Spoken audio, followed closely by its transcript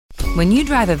When you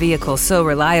drive a vehicle so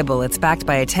reliable it's backed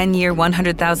by a 10-year,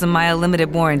 100,000-mile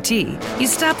limited warranty, you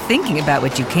stop thinking about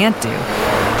what you can't do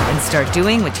and start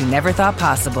doing what you never thought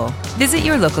possible. Visit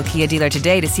your local Kia dealer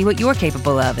today to see what you're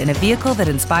capable of in a vehicle that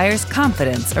inspires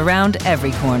confidence around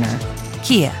every corner.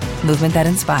 Kia, movement that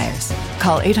inspires.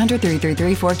 Call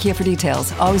 800-333-4KIA for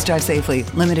details. Always drive safely.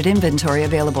 Limited inventory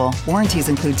available. Warranties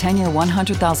include 10-year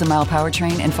 100,000-mile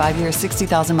powertrain and 5-year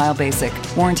 60,000-mile basic.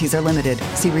 Warranties are limited.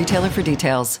 See retailer for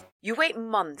details. You wait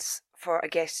months for a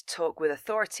guest to talk with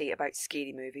authority about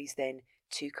scary movies, then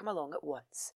two come along at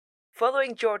once.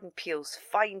 Following Jordan Peele's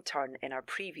fine turn in our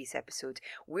previous episode,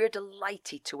 we're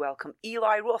delighted to welcome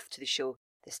Eli Roth to the show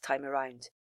this time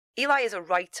around. Eli is a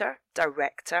writer,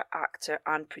 director, actor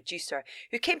and producer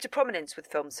who came to prominence with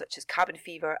films such as Cabin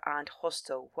Fever and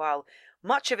Hostel. While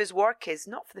much of his work is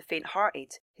not for the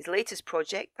faint-hearted, his latest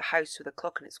project, The House with a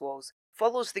Clock on Its Walls,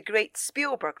 follows the great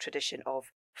Spielberg tradition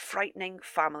of frightening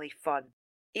family fun.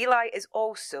 Eli is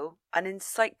also an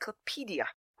encyclopaedia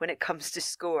when it comes to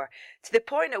score, to the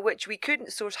point at which we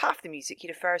couldn't source half the music he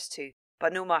refers to.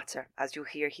 But no matter, as you'll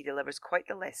hear, he delivers quite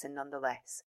the lesson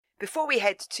nonetheless. Before we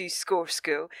head to Score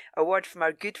School, a word from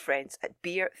our good friends at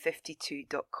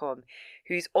beer52.com,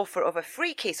 whose offer of a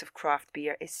free case of craft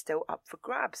beer is still up for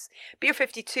grabs. Beer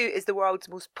 52 is the world's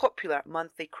most popular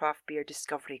monthly craft beer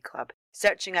discovery club,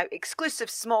 searching out exclusive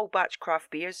small batch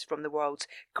craft beers from the world's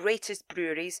greatest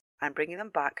breweries and bringing them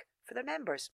back for their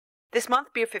members. This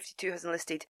month, Beer 52 has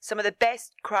enlisted some of the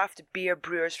best craft beer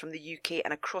brewers from the UK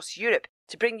and across Europe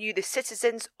to bring you the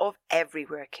Citizens of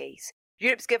Everywhere case.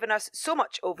 Europe's given us so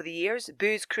much over the years: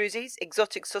 booze cruises,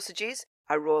 exotic sausages,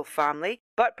 a royal family,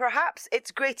 but perhaps its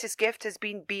greatest gift has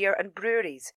been beer and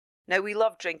breweries. Now, we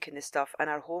love drinking this stuff, and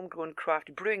our homegrown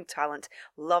craft brewing talent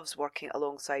loves working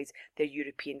alongside their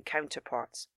European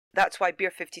counterparts. That's why Beer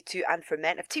 52 and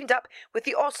Ferment have teamed up with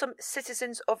the awesome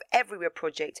Citizens of Everywhere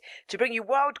project to bring you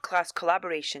world-class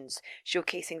collaborations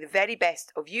showcasing the very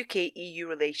best of UK-EU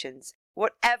relations.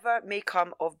 Whatever may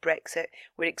come of Brexit,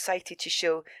 we're excited to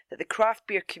show that the craft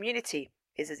beer community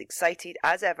is as excited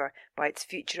as ever by its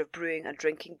future of brewing and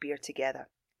drinking beer together.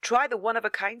 Try the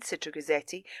one-of-a-kind Citra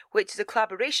Grizzetti, which is a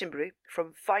collaboration brew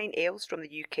from Fine Ales from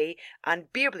the UK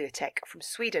and Beerbibliothek from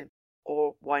Sweden.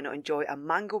 Or why not enjoy a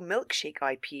mango milkshake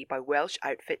IPA by Welsh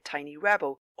outfit Tiny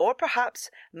Rebel, or perhaps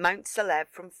Mount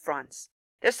Celeb from France.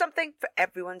 There's something for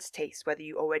everyone's taste, whether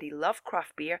you already love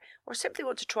craft beer or simply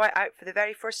want to try it out for the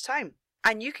very first time.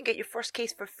 And you can get your first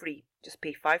case for free. Just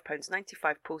pay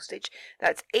 £5.95 postage.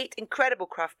 That's 8 incredible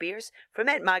craft beers,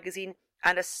 Ferment magazine,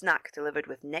 and a snack delivered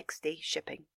with next day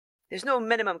shipping. There's no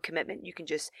minimum commitment. You can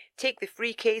just take the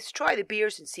free case, try the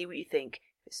beers and see what you think.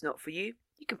 If it's not for you,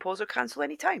 you can pause or cancel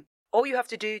any time. All you have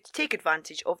to do to take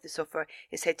advantage of this offer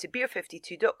is head to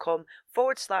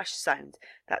beer52.com/sound.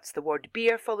 That's the word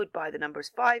beer followed by the numbers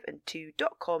 5 and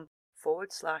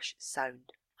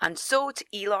 2.com/sound. And so to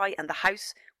Eli and The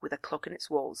House with a Clock on Its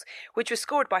Walls, which was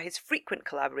scored by his frequent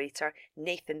collaborator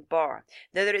Nathan Barr.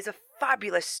 Now, there is a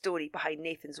fabulous story behind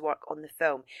Nathan's work on the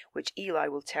film, which Eli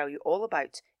will tell you all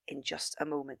about in just a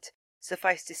moment.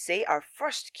 Suffice to say, our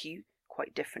first cue,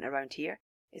 quite different around here,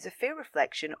 is a fair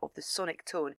reflection of the sonic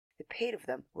tone the pair of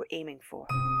them were aiming for.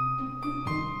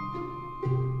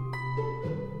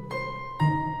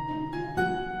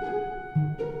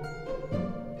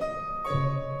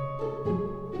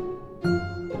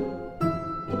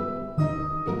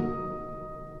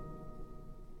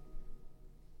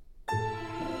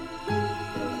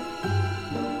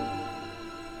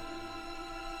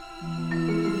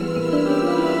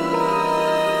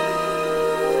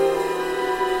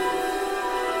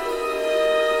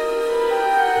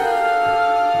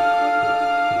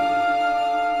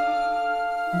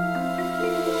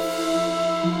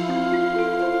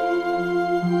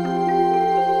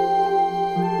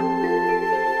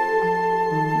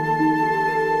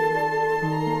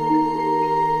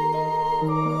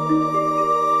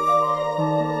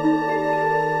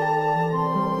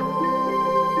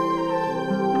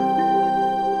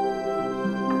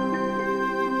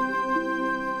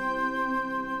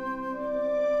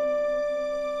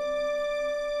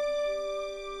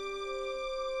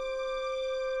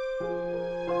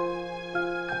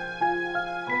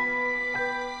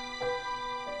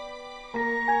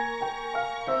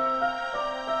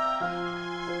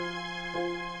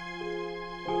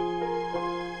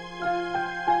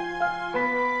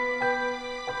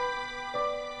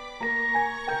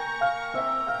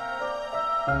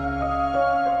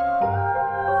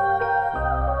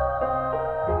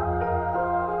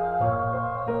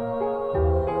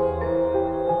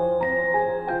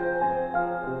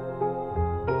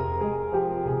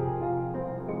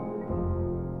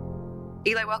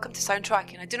 Eli, welcome to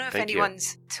Soundtrack. And I don't know if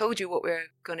anyone's told you what we're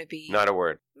going to be. Not a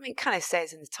word. I mean, it kind of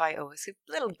says in the title. It's a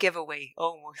little giveaway,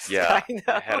 almost. Yeah,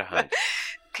 I had a hunch.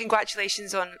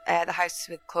 Congratulations on The House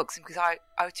with Clocks, because I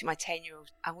took my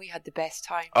 10-year-old and we had the best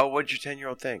time. Oh, what'd your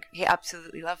 10-year-old think? He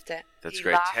absolutely loved it. That's He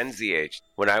great. laughed. 10's the age.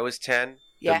 When I was 10,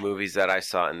 the movies that I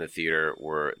saw in the theater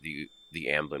were the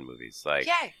Amblin movies. Like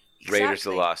Raiders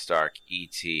of the Lost Ark,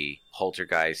 E.T.,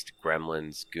 Poltergeist,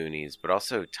 Gremlins, Goonies, but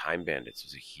also Time Bandits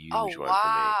was a huge one for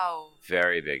me.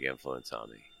 Very big influence on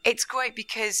me. It's great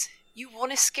because you want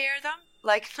to scare them.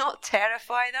 Like, not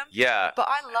terrify them. Yeah. But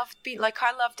I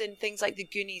loved in things like the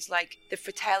Goonies, like the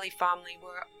Fratelli family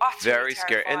were utterly very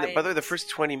scary. terrifying. And by the way, the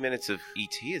first 20 minutes of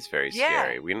E.T. is very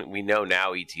scary. We know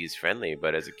now E.T. is friendly,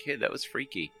 but as a kid, that was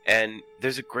freaky. And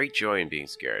there's a great joy in being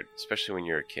scared, especially when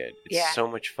you're a kid. It's so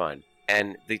much fun.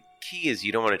 And the key is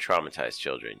you don't want to traumatize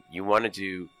children. You want to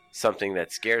do something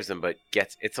that scares them, but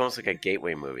it's almost like a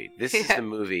gateway movie. This is the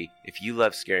movie, if you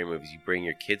love scary movies, you bring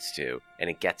your kids to, and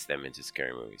it gets them into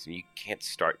scary movies. And you can't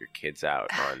start your kids out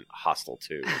on Hostel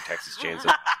 2 or Texas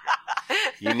Chainsaw.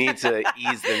 You need to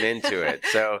ease them into it.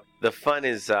 So the fun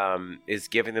is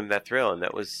giving them that thrill, and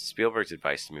that was Spielberg's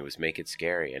advice to me, was make it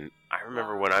scary. And I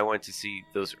remember when I went to see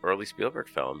those early Spielberg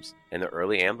films and the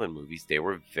early Amblin movies, they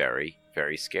were very,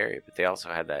 very scary, but they also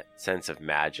had that sense of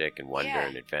magic and wonder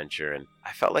and adventure. And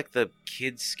I felt like the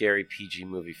kids' scary PG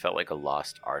movie felt like a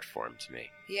lost art form to me.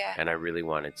 Yeah. And I really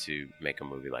wanted to make a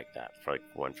movie like that, for like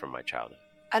one from my childhood.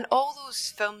 And all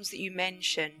those films that you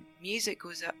mentioned, music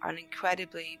was an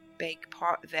incredibly big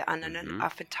part of it, and a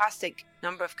fantastic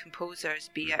number of composers,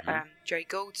 be it Jerry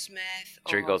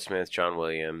Goldsmith, John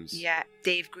Williams,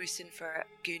 Dave Grusin for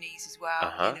Goonies as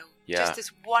well. Just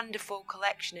this wonderful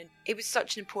collection, and it was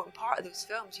such an important part of those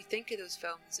films. You think of those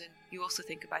films, and you also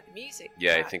think about the music.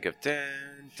 Yeah, I think of dun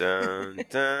dun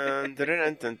dun dun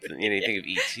dun dun. You think of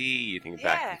E.T., you think of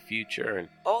Back to the Future, and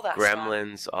all that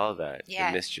Gremlins, stuff. all that.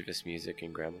 The mischievous music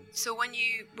in Gremlins. So when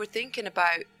you were thinking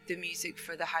about the music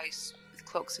for The House with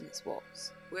Clocks on Its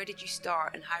Walls, where did you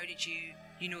start, and how did you?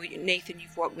 Nathan,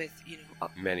 you've worked with,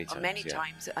 many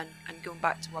times, and going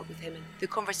back to work with him and the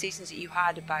conversations that you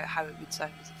had about how it would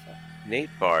sound as a film.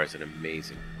 Nate Barr is an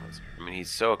amazing composer. I mean,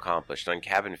 he's so accomplished. On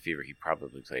Cabin Fever, he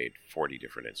probably played 40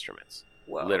 different instruments.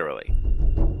 Whoa. Literally.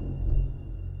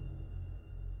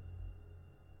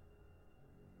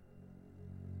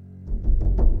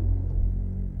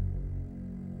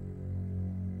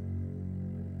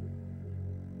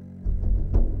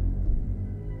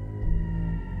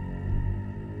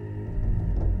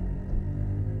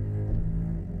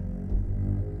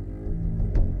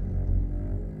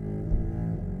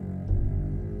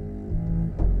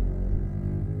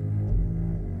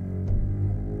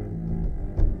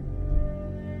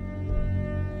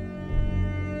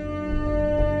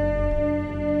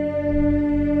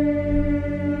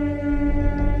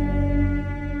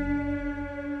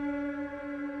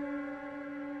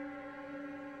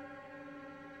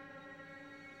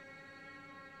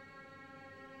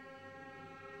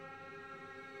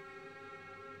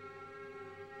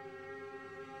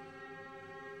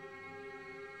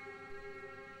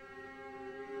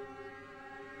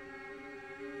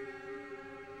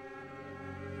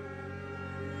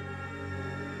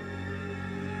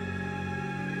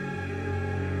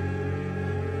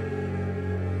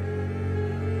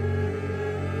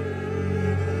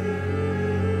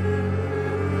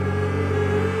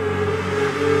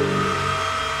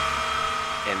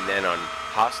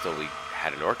 Hostel, we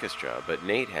had an orchestra, but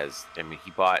Nate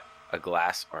he bought a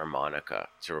glass harmonica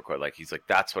to record. Like, he's like,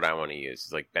 that's what I want to use.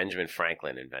 He's like, Benjamin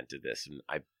Franklin invented this, and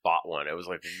I bought one. I was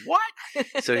like, what?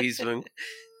 So he's been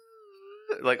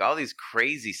like all these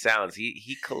crazy sounds.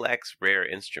 He collects rare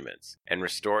instruments and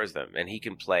restores them, and he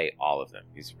can play all of them.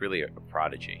 He's really a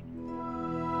prodigy.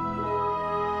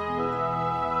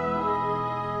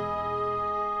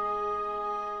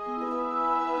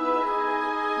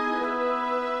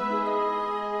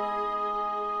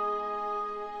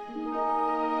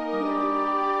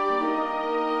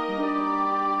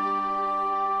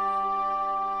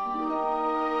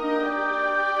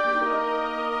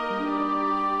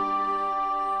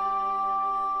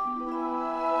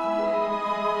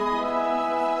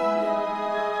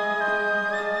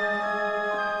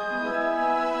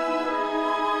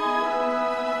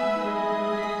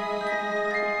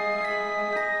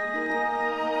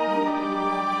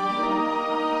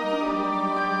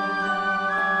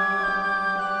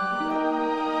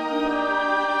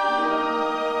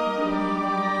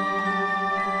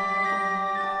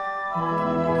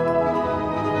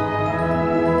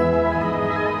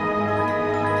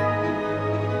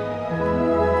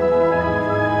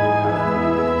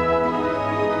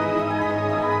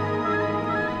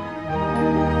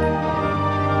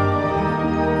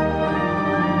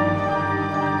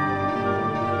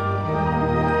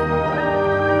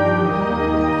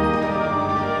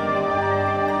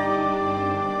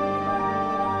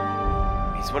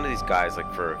 He's one of these guys,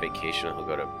 like for a vacation, he'll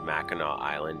go to Mackinac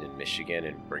Island in Michigan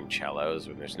and bring cellos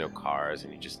when there's no cars,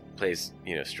 and he just plays,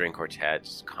 string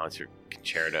quartets, concert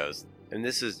concertos. And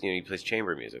this is, he plays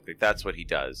chamber music. Like that's what he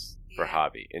does for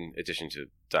hobby, in addition to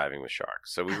diving with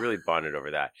sharks. So we really bonded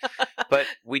over that. But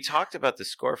we talked about the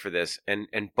score for this, and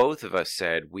both of us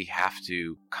said we have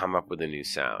to come up with a new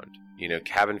sound.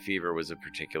 Cabin Fever was a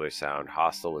particular sound.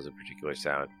 Hostel was a particular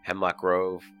sound. Hemlock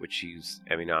Grove, which he was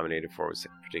Emmy nominated for, was a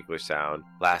particular sound.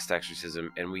 Last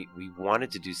Exorcism. And we wanted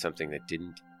to do something that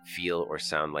didn't feel or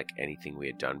sound like anything we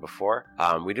had done before.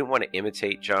 We didn't want to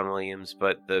imitate John Williams,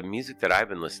 but the music that I've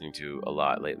been listening to a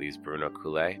lot lately is Bruno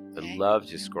Coulet. I loved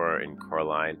his score in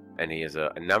Coraline, and he has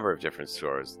a number of different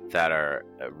scores that are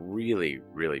really,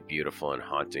 really beautiful and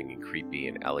haunting and creepy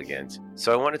and elegant.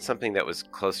 So I wanted something that was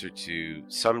closer to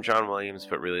some John Williams,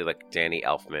 but really like Danny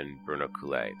Elfman, Bruno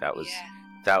Coulet. That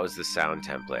was the sound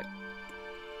template.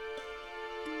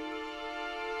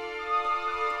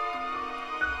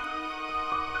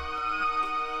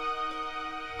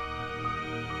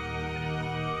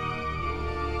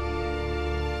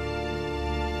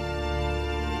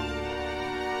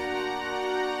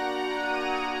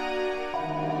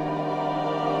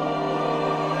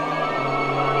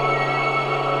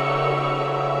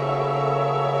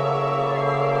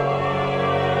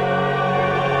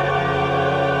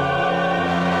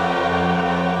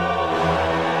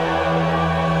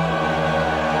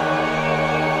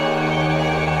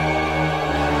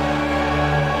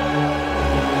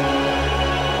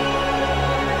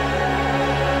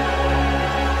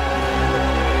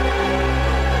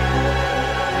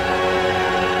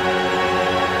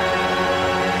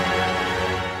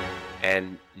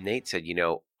 Nate said,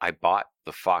 I bought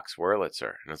the Fox Wurlitzer.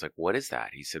 And I was like, what is that?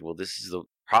 He said, well, this is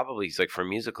he's like, for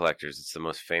music collectors, it's the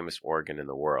most famous organ in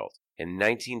the world. In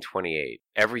 1928,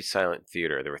 every silent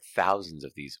theater, there were thousands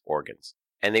of these organs.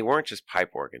 And they weren't just pipe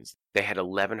organs. They had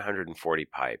 1,140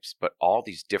 pipes, but all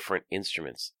these different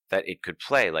instruments that it could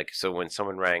play. Like, so when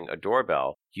someone rang a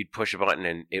doorbell, you'd push a button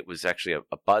and it was actually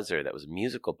a buzzer that was a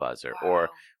musical buzzer. Wow. Or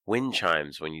wind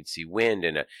chimes when you'd see wind,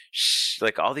 and a shh,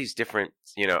 like all these different,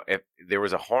 if there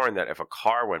was a horn that if a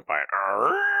car went by,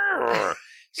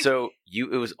 so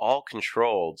it was all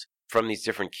controlled from these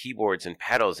different keyboards and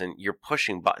pedals, and you're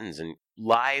pushing buttons and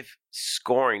live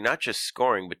scoring, not just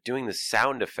scoring, but doing the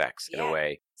sound effects in a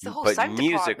way, it's the whole but sound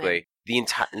musically, the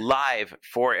entire live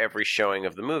for every showing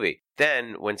of the movie.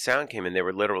 Then when sound came in, they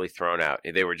were literally thrown out.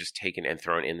 They were just taken and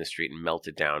thrown in the street and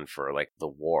melted down for like the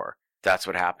war. That's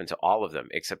what happened to all of them,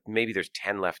 except maybe there's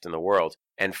 10 left in the world.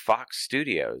 And Fox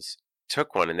Studios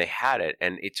took one and they had it,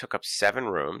 and it took up 7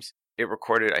 rooms. It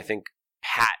recorded, I think,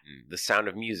 Patton, The Sound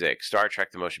of Music, Star Trek,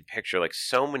 The Motion Picture. Like,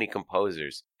 so many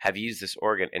composers have used this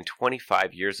organ, and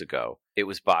 25 years ago, it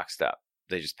was boxed up.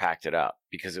 They just packed it up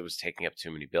because it was taking up too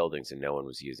many buildings and no one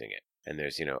was using it. And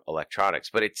there's,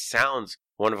 electronics, but it sounds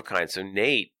one of a kind. So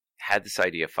Nate had this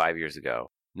idea 5 years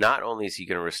ago. Not only is he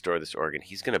going to restore this organ,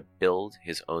 he's going to build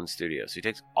his own studio. So he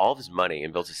takes all of his money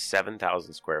and builds a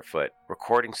 7,000 square foot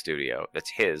recording studio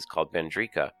that's his, called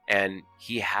Bendrika. And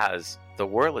he has the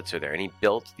Wurlitzer there, and he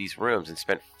built these rooms and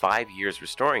spent 5 years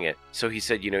restoring it. So he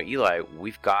said, Eli,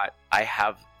 I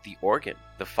have the organ,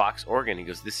 the Fox organ. He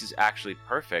goes, this is actually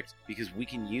perfect because we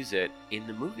can use it in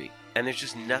the movie. And there's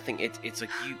just nothing. It's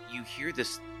like you hear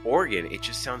this organ, it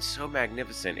just sounds so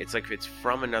magnificent. It's like it's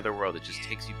from another world. It just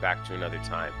takes you back to another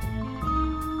time.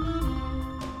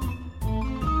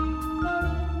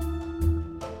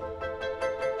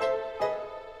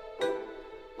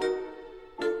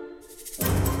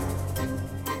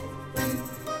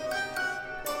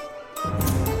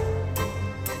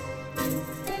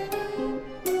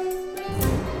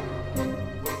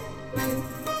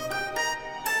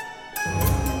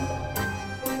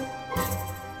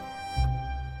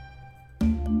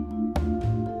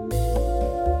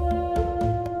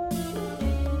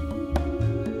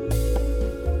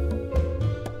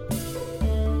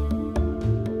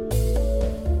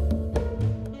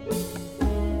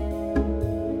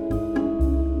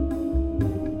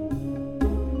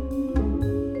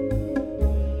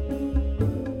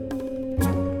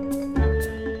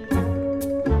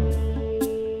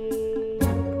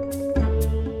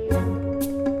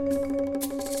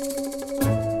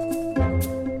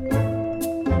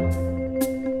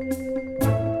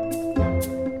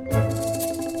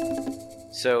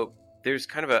 So there's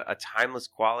kind of a timeless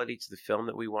quality to the film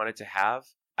that we wanted to have.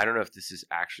 I don't know if this is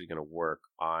actually going to work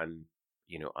on,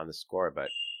 on the score, but. Oh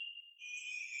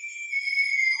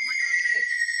my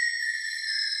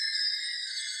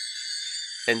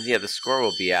God, and yeah, the score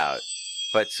will be out.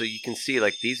 But so you can see,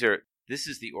 like, this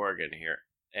is the organ here,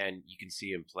 and you can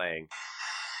see him playing.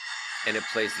 And it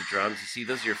plays the drums. You see,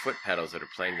 those are your foot pedals that are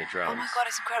playing the drums. Oh my God,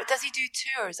 it's incredible. Does he do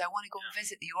tours? I want to go and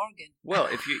visit the organ. Well,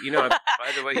 if you know,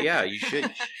 by the way, yeah, you should.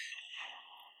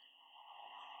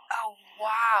 Oh,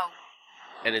 wow.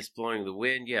 And it's blowing the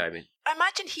wind. Yeah, I mean. I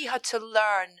imagine he had to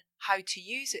learn how to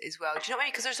use it as well. Do you know what I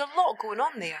mean? Because there's a lot going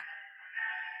on there.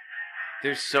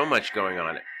 There's so much going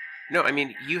on. No, I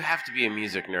mean, you have to be a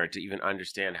music nerd to even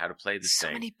understand how to play this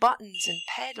thing. So many buttons and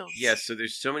pedals. Yeah, so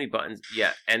there's so many buttons.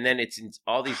 Yeah, and then it's in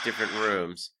all these different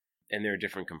rooms, and there are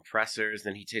different compressors.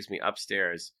 Then he takes me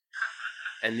upstairs,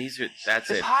 and that's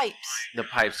it. The pipes. The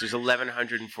pipes. There's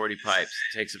 1,140 pipes.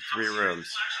 It takes up 3 rooms.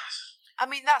 I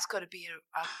mean, that's got to be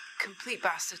a complete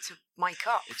bastard to mic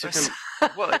up.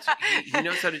 He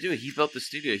knows how to do it. He built the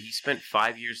studio. He spent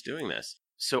 5 years doing this.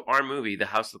 So our movie, The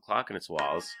House with the Clock on Its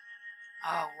Walls.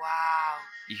 Oh, wow.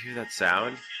 You hear that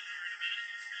sound?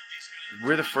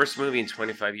 We're the first movie in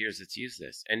 25 years that's used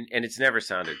this. And it's never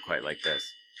sounded quite like this.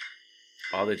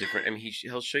 All the different... I mean,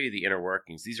 he'll show you the inner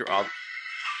workings. These are all...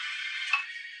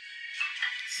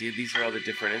 See, these are all the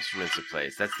different instruments it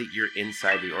plays. You're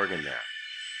inside the organ there.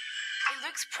 It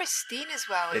looks pristine as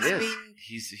well. It is.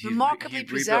 He's remarkably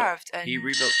preserved. He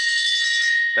rebuilt...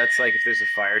 That's like if there's a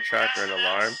fire truck or an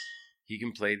alarm, he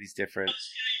can play these different...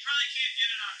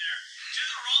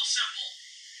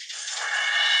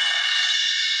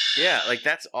 Yeah, like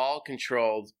that's all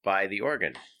controlled by the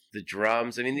organ. The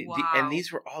drums, I mean, and these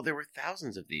were there were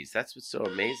thousands of these. That's what's so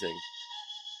amazing.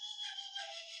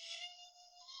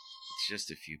 It's just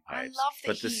a few pipes. I love that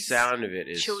but the sound of it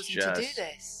is chosen just... to do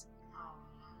this.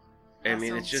 I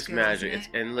mean, it's just magic.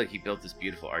 And look, he built this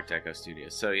beautiful Art Deco studio.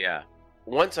 So yeah,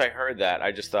 once I heard that,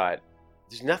 I just thought,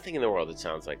 there's nothing in the world that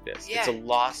sounds like this. Yeah. It's a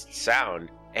lost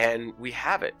sound. And we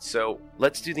have it. So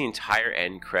let's do the entire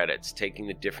end credits, taking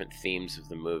the different themes of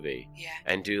the movie,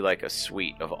 and do like a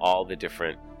suite of all the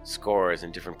different scores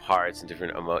and different parts and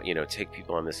different, take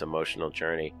people on this emotional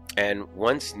journey. And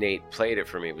once Nate played it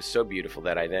for me, it was so beautiful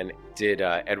that I then did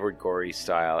Edward Gorey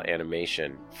style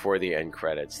animation for the end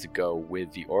credits to go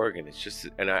with the organ. It's just,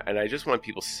 and I just want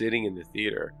people sitting in the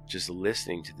theater just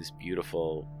listening to this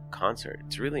beautiful concert.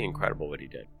 It's really incredible what he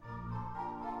did.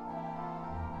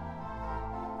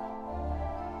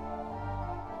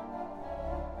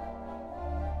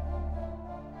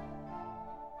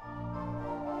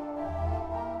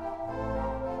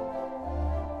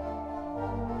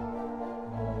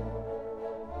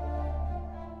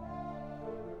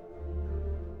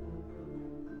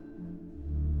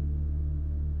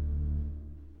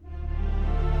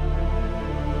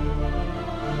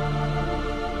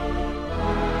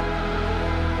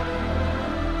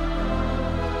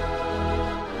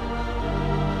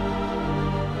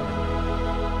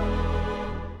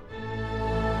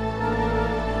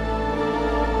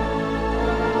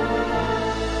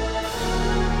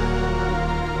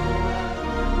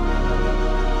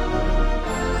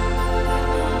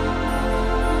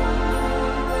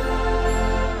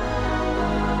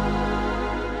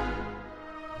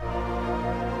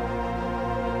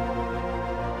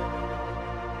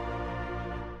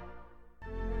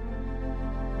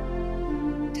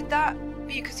 That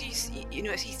because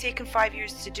he's taken 5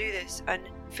 years to do this, and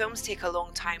films take a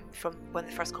long time from when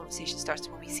the first conversation starts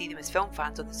to when we see them as film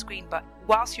fans on the screen. But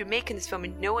whilst you're making this film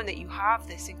and knowing that you have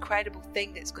this incredible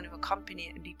thing that's going to accompany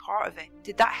it and be part of it,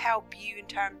 did that help you in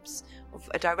terms of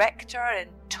a director and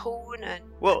tone and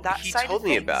that he side told of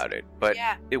me things? about it, but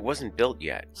it wasn't built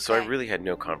yet, so I really had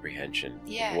no comprehension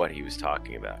of what he was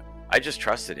talking about. I just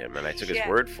trusted him, and I took his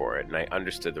word for it, and I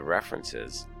understood the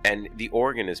references. And the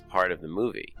organ is part of the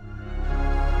movie.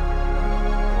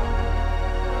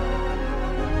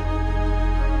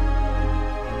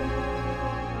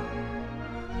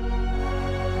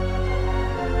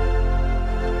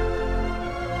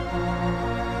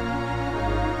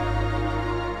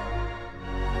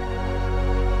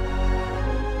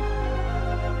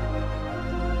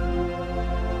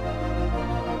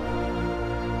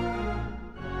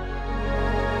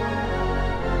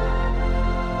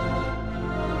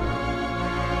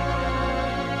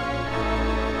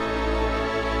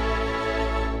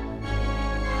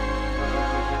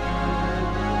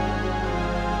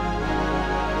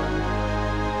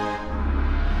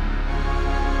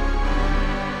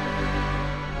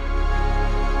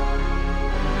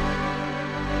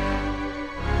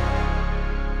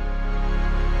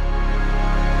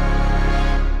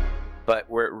 But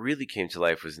where it really came to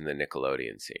life was in the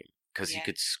Nickelodeon scene, because he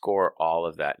could score all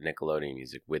of that Nickelodeon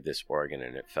music with this organ,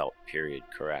 and it felt period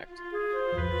correct.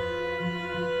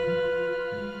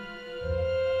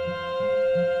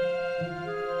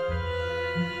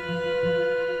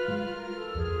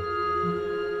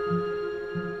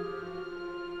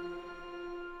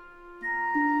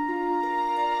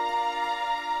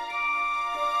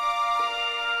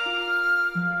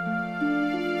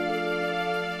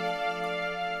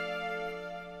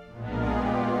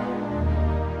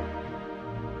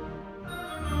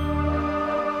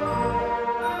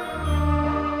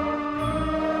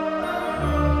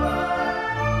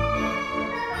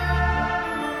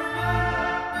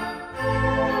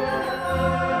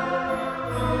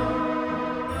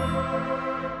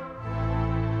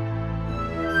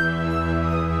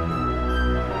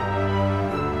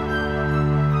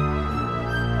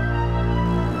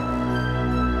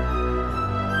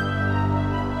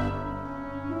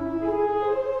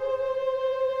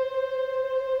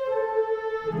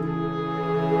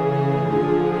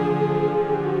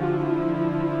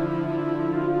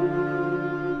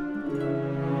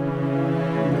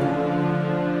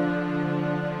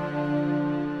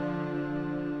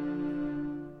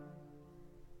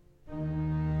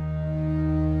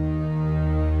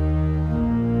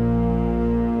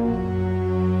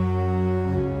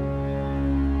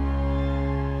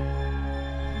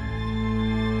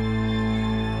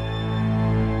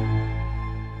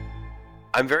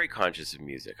 I'm very conscious of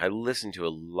music. I listen to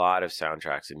a lot of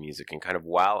soundtracks and music, and kind of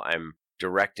while I'm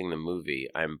directing the movie,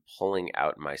 I'm pulling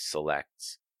out my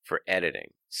selects for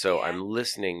editing. So I'm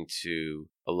listening to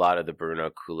a lot of the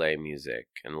Bruno Coulet music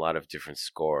and a lot of different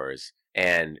scores,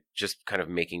 and just kind of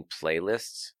making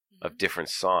playlists of different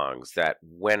songs that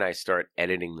when I start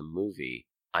editing the movie,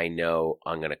 I know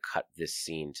I'm going to cut this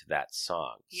scene to that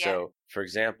song. Yeah. So, for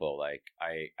example, like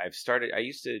I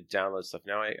used to download stuff.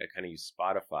 Now I kind of use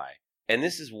Spotify. And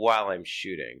this is while I'm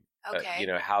shooting,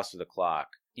 House of the Clock.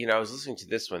 I was listening to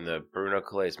this one, the Bruno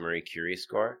Coulet's Marie Curie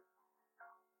score.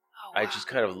 Oh, wow. I just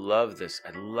kind of love this.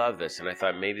 I love this. And I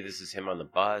thought maybe this is him on the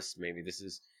bus. Maybe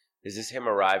is this him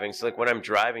arriving? So like when I'm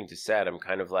driving to set, I'm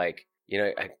kind of like,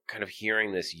 I'm kind of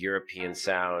hearing this European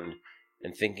sound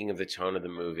and thinking of the tone of the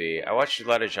movie. I watched a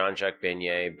lot of Jean-Jacques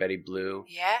Beignet, Betty Blue.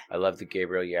 Yeah. I love the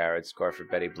Gabriel Yared score for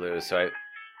Betty Blue. This kind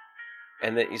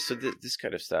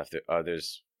of stuff.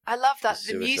 I love that.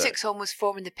 The music's almost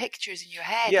forming the pictures in your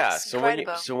head. Yeah. It's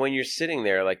incredible. So when you're sitting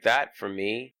there like that, for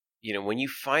me, when you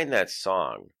find that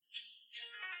song.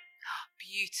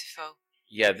 Beautiful.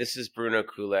 Yeah, this is Bruno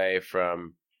Coulet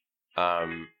from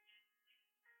Journal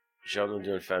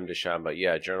d'une femme de chambre.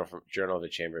 Yeah, Journal of a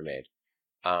Chambermaid.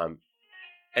 And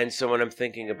so when I'm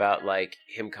thinking about like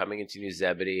him coming into New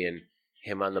Zebedee and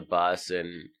him on the bus,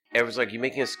 and it was like, you're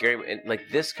making a scary, and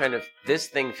like this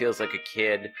thing feels like a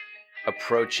kid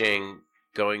approaching,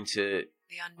 going to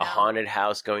a haunted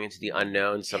house, going into the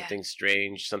unknown, something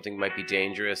strange, something might be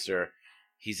dangerous, or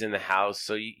he's in the house.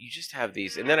 So you just have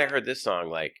these. And then I heard this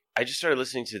song, like I just started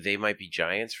listening to They Might Be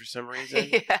Giants for some reason.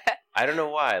 Yeah. I don't know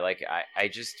why. Like I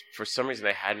just, for some reason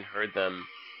I hadn't heard them.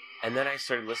 And then I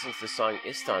started listening to the song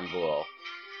Istanbul.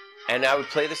 And I would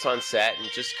play this on set and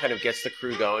just kind of gets the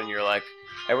crew going. You're like,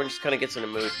 everyone just kind of gets in a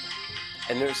mood.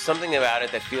 And there's something about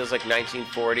it that feels like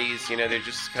 1940s. They're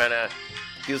just kind of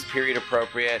feels period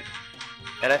appropriate.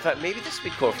 And I thought maybe this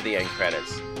would be cool for the end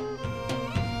credits.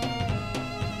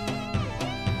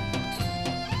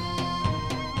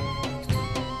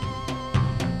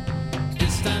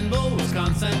 Istanbul was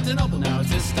Constantinople, now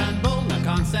it's Istanbul, not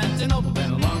Constantinople,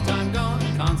 been a long time gone.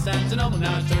 Constantinople,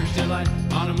 now it's Turkish delight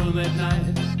on a moonlit night.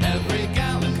 Every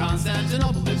gal in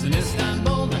Constantinople lives in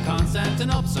Istanbul, not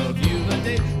Constantinople. So if you've a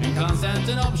date in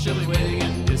Constantinople, she'll be waiting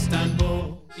in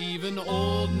Istanbul. Even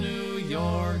old New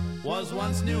York was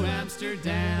once New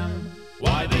Amsterdam.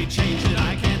 Why they changed it,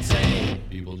 I can't say.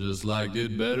 People just liked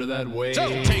it better that way. So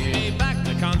take me back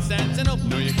to Constantinople.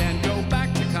 No, you can't go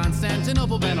back to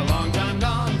Constantinople. Been a long time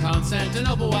gone.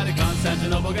 Constantinople, why did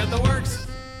Constantinople get the works?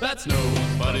 That's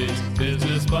nobody's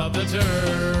business but the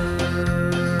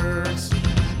Turks.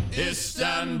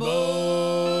 Istanbul.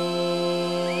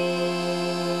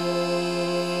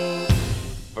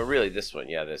 But really, this one,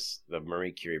 the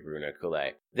Marie Curie Bruno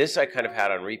Coulet. This I kind of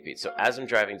had on repeat. So as I'm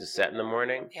driving to set in the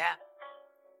morning,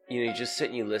 you just sit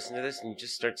and you listen to this and you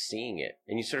just start seeing it,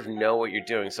 and you sort of know what you're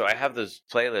doing. So I have those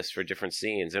playlists for different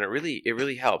scenes, and it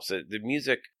really helps. The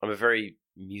music, I'm a very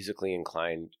musically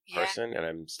inclined person, and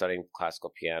I'm studying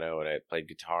classical piano, and I played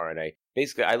guitar, and I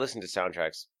listen to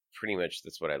soundtracks. Pretty much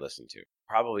that's what I listen to.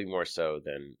 Probably more so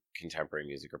than contemporary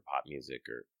music or pop music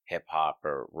or hip hop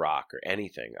or rock or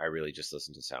anything. I really just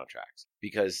listen to soundtracks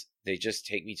because they just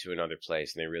take me to another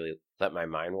place, and they really let my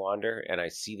mind wander, and I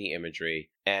see the imagery.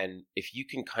 And if you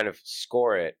can kind of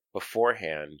score it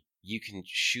beforehand, you can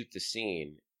shoot the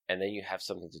scene, and then you have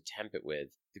something to temp it with.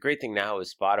 The great thing now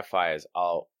is Spotify is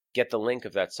I'll get the link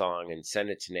of that song and send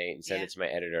it to Nate and send it to my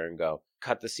editor and go,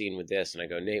 cut the scene with this. And I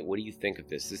go, Nate, what do you think of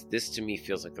this? This to me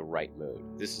feels like the right mood.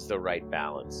 This is the right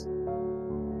balance.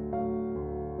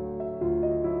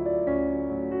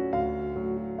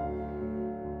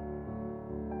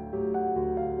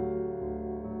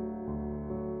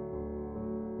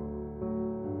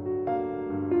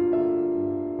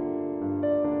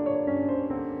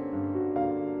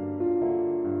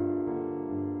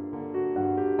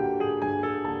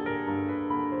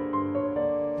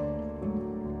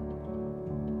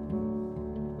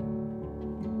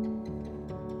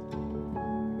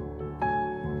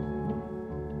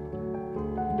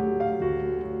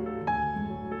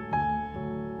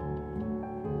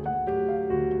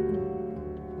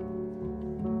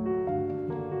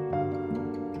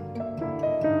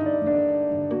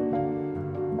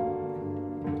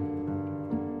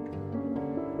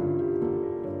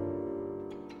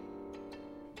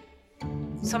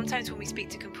 Sometimes when we speak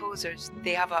to composers,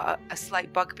 they have a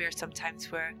slight bugbear sometimes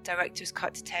where directors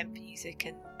cut to temp music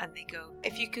and they go,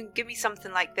 if you can give me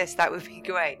something like this, that would be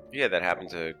great. Yeah, that happened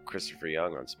to Christopher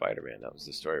Young on Spider-Man. That was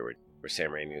the story where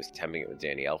Sam Raimi was temping it with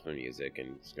Danny Elfman music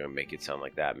and was going to make it sound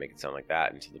like that,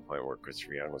 and to the point where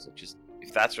Christopher Young was like, just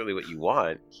if that's really what you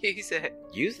want, use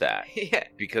that. Yeah.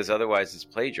 Because otherwise it's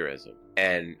plagiarism.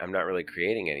 And I'm not really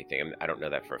creating anything. I don't know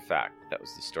that for a fact. That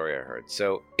was the story I heard.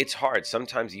 So it's hard.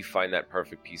 Sometimes you find that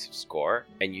perfect piece of score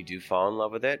and you do fall in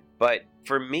love with it. But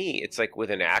for me, it's like with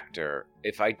an actor,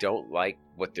 if I don't like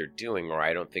what they're doing, or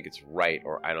I don't think it's right,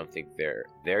 or I don't think they're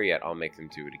there yet, I'll make them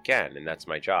do it again. And that's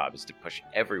my job, is to push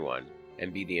everyone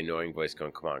and be the annoying voice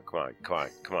going, come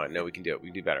on. No, we can do it. We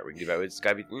can do better. It's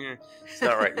got to be, it's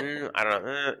not right. I don't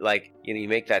know. Like, you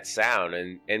make that sound,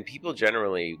 and people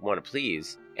generally want to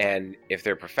please. And if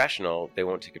they're professional, they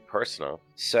won't take it personal.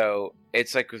 So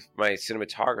it's like with my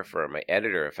cinematographer, my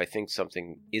editor, if I think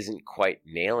something isn't quite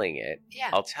nailing it,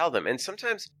 I'll tell them. And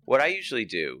sometimes what I usually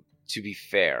do, to be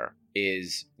fair,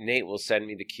 is Nate will send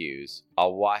me the cues.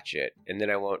 I'll watch it, and then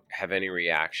I won't have any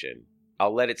reaction.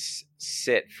 I'll let it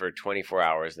sit for 24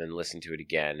 hours, and then listen to it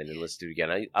again, and then listen to it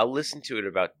again. I'll listen to it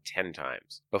about 10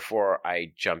 times before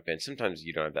I jump in. Sometimes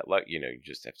you don't have that luck, you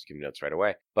just have to give notes right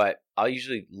away. But I'll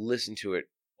usually listen to it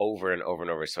over and over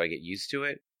and over so I get used to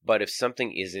it. But if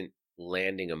something isn't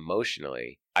landing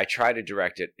emotionally, I try to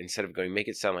direct it. Instead of going, make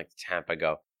it sound like the temp, I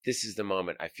go, this is the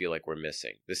moment I feel like we're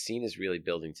missing. The scene is really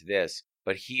building to this.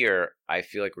 But here, I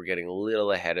feel like we're getting a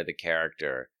little ahead of the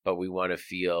character, but we want to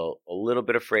feel a little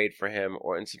bit afraid for him,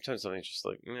 and sometimes something's just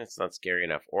like, it's not scary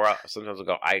enough. Or sometimes I'll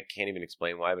go, I can't even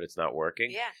explain why, but it's not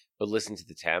working. Yeah. But listen to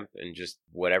the temp, and just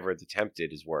whatever the temp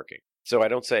did is working. So I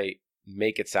don't say,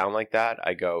 make it sound like that.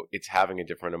 I go, it's having a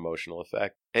different emotional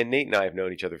effect. And Nate and I have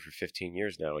known each other for 15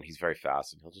 years now, and he's very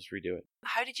fast, and he'll just redo it.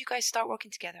 How did you guys start working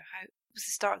together? How was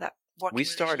the start of that working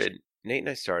relationship? Nate and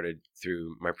I started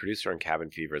through my producer on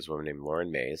Cabin Fever is a woman named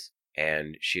Lauren Mays,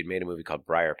 and she had made a movie called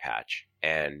Briar Patch,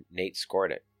 and Nate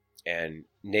scored it. And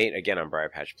Nate, again, on Briar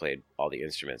Patch, played all the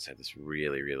instruments, had this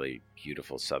really, really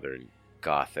beautiful southern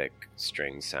gothic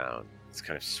string sound. It's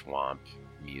kind of swamp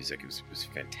music. It was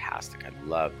fantastic. I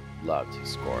loved his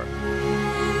score.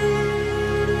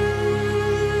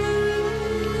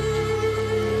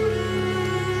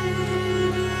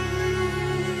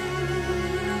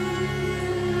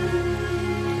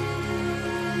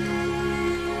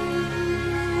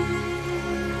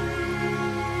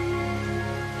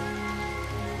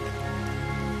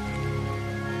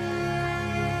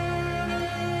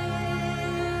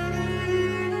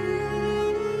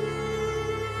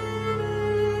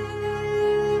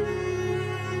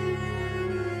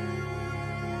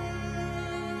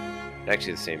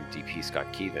 Actually, the same DP,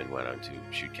 Scott Keevan, went on to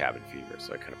shoot Cabin Fever,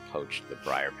 so I kind of poached the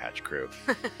Briar Patch crew.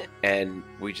 And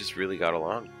we just really got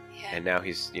along. Yeah. And now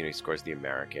he's, he scores The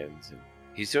Americans, and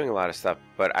he's doing a lot of stuff.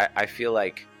 But I feel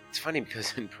like, it's funny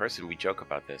because in person we joke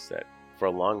about this, that for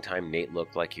a long time Nate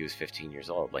looked like he was 15 years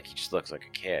old. Like, he just looks like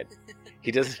a kid.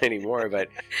 He doesn't anymore, but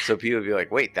so people would be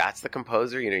like, wait, that's the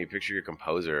composer? You picture your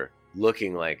composer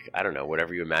looking like, I don't know,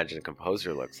 whatever you imagine a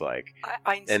composer looks like.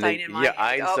 Einstein in my head.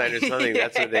 Einstein or something.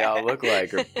 That's what they all look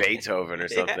like, or Beethoven or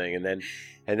something. Yeah.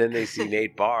 And then they see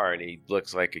Nate Barr, and he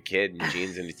looks like a kid in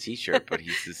jeans and a t-shirt, but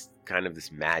he's this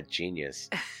mad genius.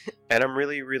 And I'm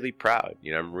really, really proud.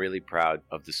 I'm really proud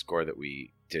of the score that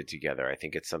we did together. I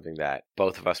think it's something that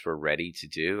both of us were ready to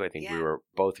do. I think we were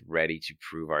both ready to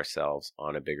prove ourselves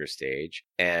on a bigger stage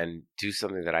and do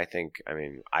something that I think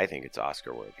it's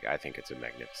Oscar worthy. I think it's a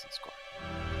magnificent score.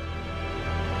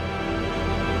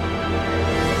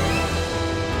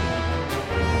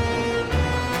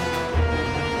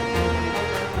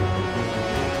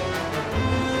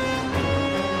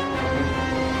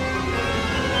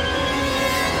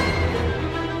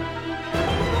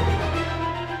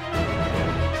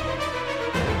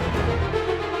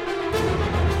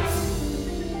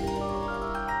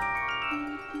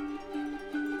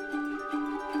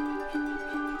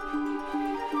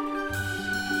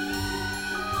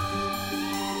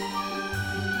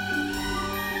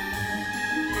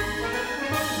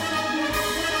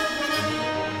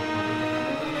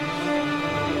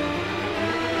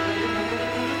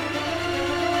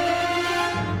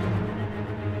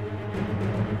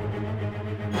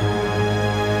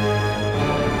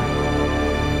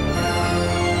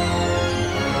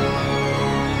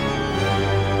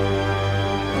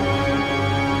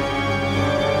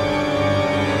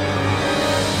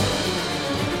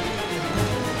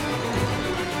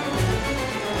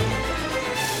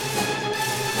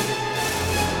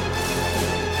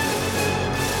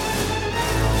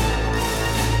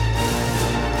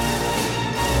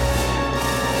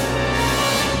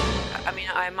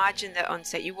 Imagine that on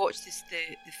set you watch the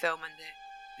film, and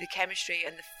the chemistry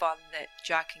and the fun that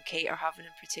Jack and Kate are having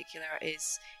in particular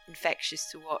is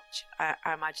infectious to watch.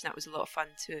 I imagine that was a lot of fun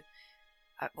to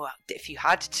if you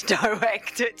had to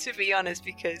direct it, to be honest,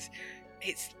 because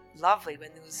it's lovely when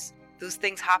those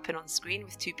things happen on screen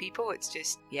with two people, it's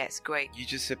just, it's great. You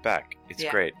just sit back. It's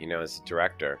great, as a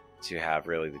director, to have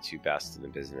really the two best in the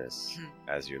business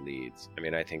as your leads. I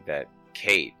mean, I think that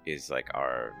Kate is like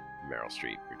our Meryl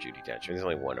Streep or Judi Dench. There's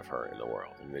only one of her in the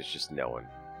world, and there's just no one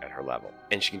at her level.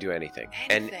 And she can do anything.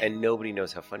 And nobody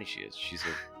knows how funny she is. She's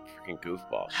a freaking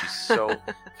goofball. She's so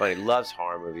funny. Loves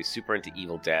horror movies, super into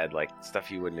Evil Dead, like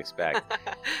stuff you wouldn't expect.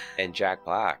 And Jack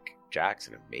Black. Jack's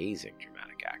an amazing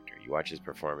dramatic actor. You watch his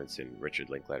performance in Richard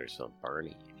Linklater's film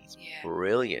Bernie, and he's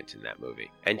brilliant in that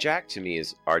movie. And Jack, to me,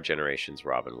 is our generation's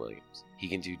Robin Williams. He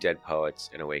can do Dead Poets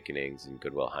and Awakenings and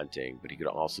Good Will Hunting, but he could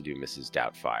also do Mrs.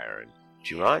 Doubtfire and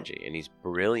Jumanji, and he's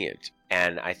brilliant.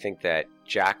 And I think that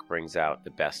Jack brings out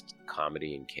the best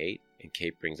comedy in Kate, and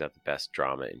Kate brings out the best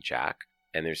drama in Jack.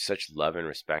 And there's such love and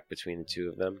respect between the two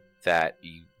of them that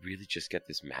you really just get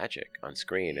this magic on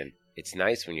screen. And it's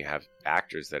nice when you have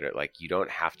actors that are like, you don't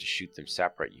have to shoot them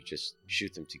separate. You just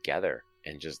shoot them together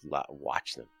and just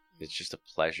watch them. It's just a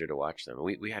pleasure to watch them.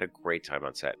 We had a great time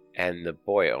on set. And the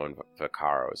boy, Owen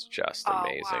Vaccaro, is just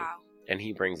amazing. Wow. And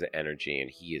he brings the energy, and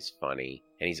he is funny,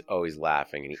 and he's always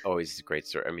laughing, and he always has a great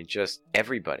story. I mean, just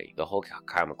everybody, the whole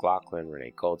Kyle MacLachlan,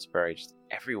 Renee Goldsberry, just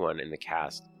everyone in the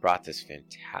cast brought this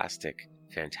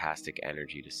fantastic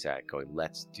energy to set, going,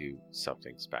 let's do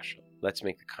something special. Let's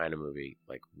make the kind of movie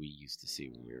like we used to see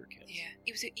when we were kids. Yeah,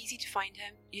 it was easy to find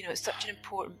him. It's such an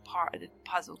important part of the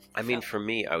puzzle. I mean, for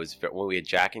me, when we had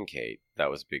Jack and Kate, that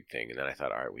was a big thing. And then I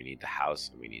thought, all right, we need the house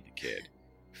and we need the kid.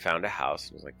 Found a house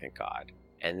and was like, thank God.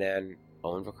 And then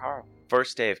Owen Vaccaro,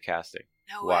 first day of casting,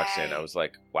 walks in. I was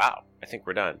like, wow, I think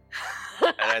we're done.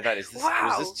 And I thought,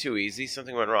 was this too easy?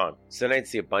 Something went wrong. So then I'd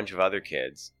see a bunch of other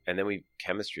kids, and then we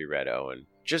chemistry read Owen,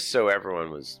 just so everyone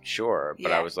was sure.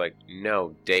 But I was like,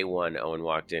 no, day one, Owen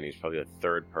walked in. He was probably the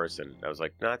third person. I was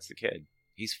like, no, it's the kid.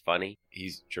 He's funny.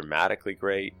 He's dramatically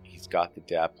great. He's got the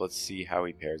depth. Let's see how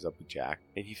he pairs up with Jack.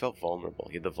 And he felt vulnerable.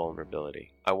 He had the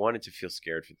vulnerability. I wanted to feel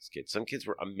scared for this kid. Some kids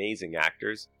were amazing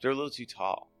actors. They're a little too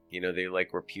tall. They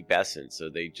were pubescent, so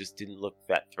they just didn't look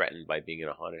that threatened by being in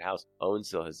a haunted house. Owen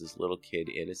still has this little kid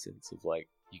innocence of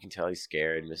you can tell he's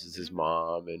scared, misses his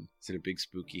mom, and it's in a big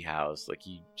spooky house.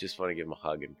 You just want to give him a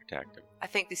hug and protect him. I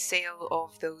think the sale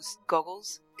of those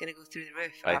goggles going to go through the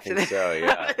roof. I think so,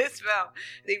 yeah. After this film.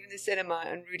 Leaving the cinema,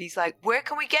 and Rudy's like, where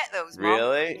can we get those, Mom?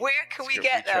 Really? Where can we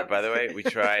get them? By the way, we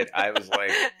tried. I was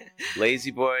like,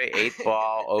 Lazy Boy, 8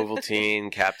 Ball,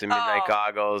 Ovaltine, Captain Midnight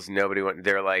goggles. Nobody wanted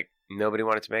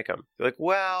to make them. They're like,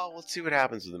 well, we'll see what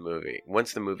happens with the movie.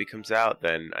 Once the movie comes out,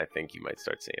 then I think you might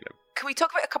start seeing them. Can we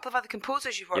talk about a couple of other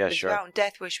composers you've worked with as well?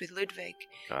 Death Wish with Ludwig.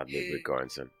 God, Ludwig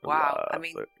Göransson. Wow. I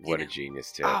mean, what a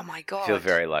genius, too. Oh, my God. I feel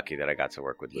very lucky that I got to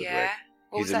work with Ludwig. Yeah.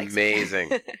 He's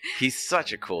amazing. He's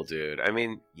such a cool dude. I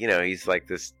mean, he's like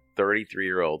this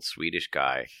 33-year-old Swedish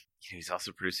guy. He's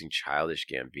also producing Childish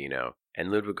Gambino.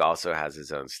 And Ludwig also has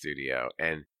his own studio.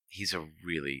 And he's a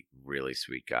really, really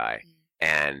sweet guy.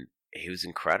 And he was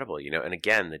incredible, and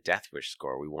again, the Death Wish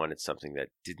score, we wanted something that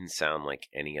didn't sound like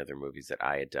any other movies that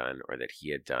I had done or that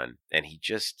he had done. And he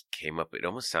just came up, it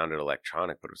almost sounded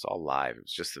electronic, but it was all live. It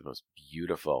was just the most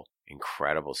beautiful,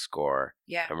 incredible score.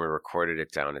 Yeah. And we recorded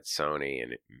it down at Sony,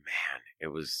 and it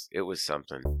was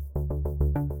something.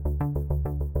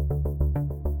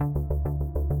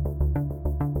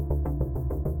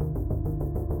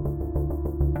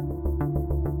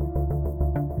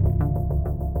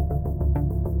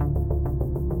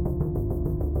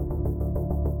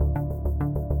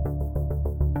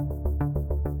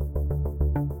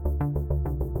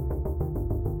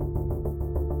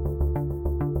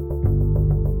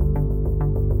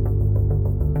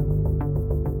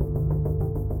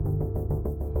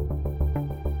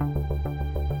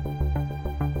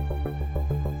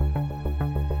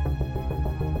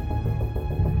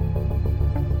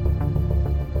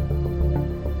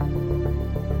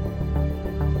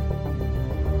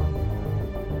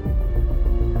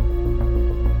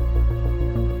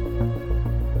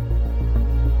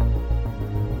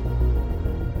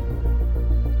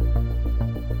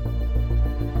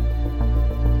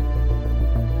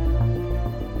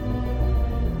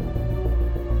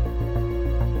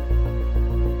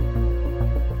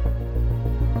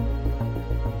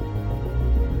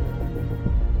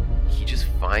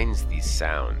 Finds these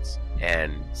sounds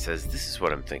and says, this is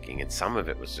what I'm thinking, and some of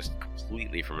it was just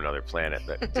completely from another planet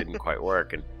that didn't quite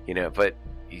work, and but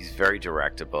he's very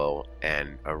directable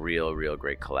and a real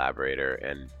great collaborator,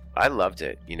 and I loved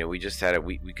it. We just had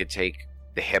we could take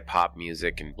the hip-hop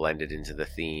music and blend it into the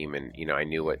theme. And, you know, I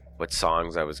knew what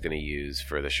songs I was going to use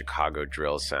for the Chicago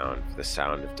drill sound, for the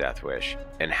sound of Death Wish,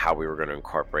 and how we were going to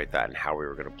incorporate that and how we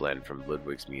were going to blend from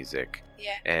Ludwig's music.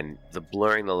 Yeah. And the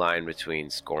blurring the line between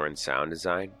score and sound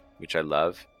design, which I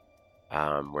love,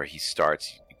 where he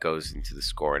starts, goes into the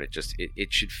score, and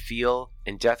it should feel,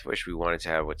 in Death Wish we wanted to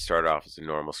have what started off as a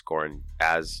normal score, and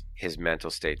as his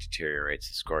mental state deteriorates,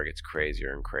 the score gets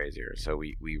crazier and crazier. So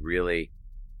we really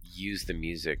use the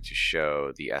music to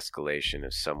show the escalation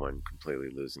of someone completely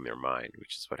losing their mind,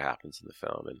 which is what happens in the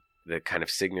film. And the kind of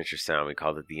signature sound, we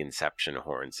called it the Inception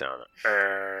horn sound,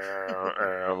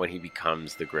 when he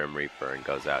becomes the Grim Reaper and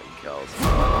goes out and kills.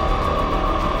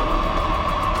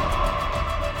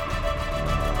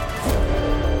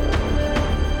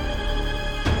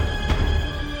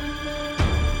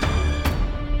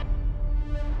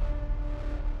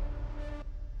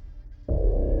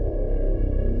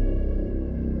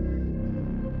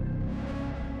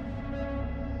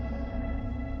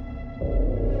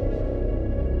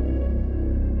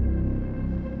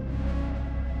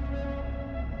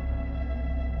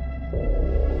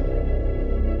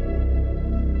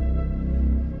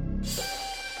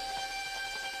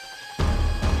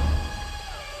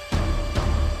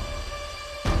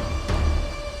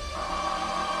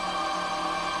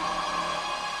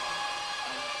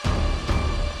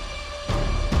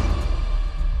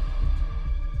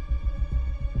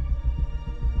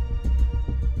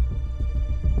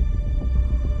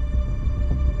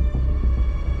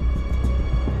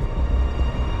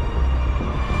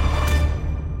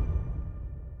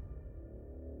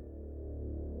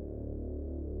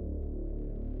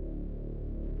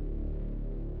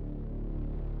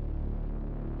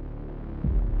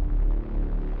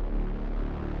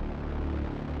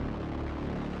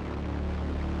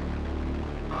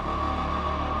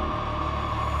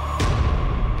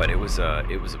 But it was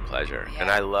a pleasure, and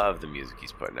I love the music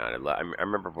he's putting out. I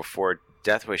remember before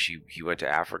Death Wish, he went to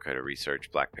Africa to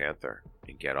research Black Panther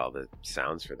and get all the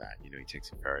sounds for that. You know, he takes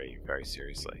it very, very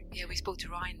seriously. Yeah, we spoke to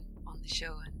Ryan on the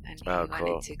show, and he cool.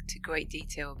 went into great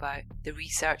detail about the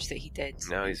research that he did.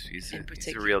 No, he's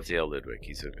a real deal,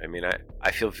 Ludwig.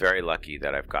 I feel very lucky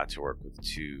that I've got to work with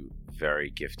two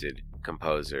very gifted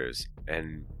composers,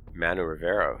 and Manu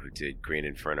Rivero, who did Green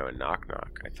Inferno and Knock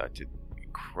Knock, I thought did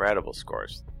incredible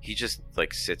scores. He just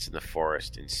sits in the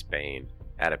forest in Spain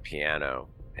at a piano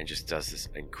and just does this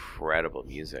incredible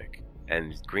music.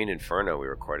 And Green Inferno, we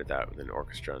recorded that with an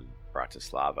orchestra in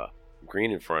Bratislava.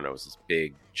 Green Inferno was this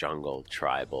big jungle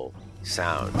tribal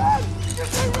sound.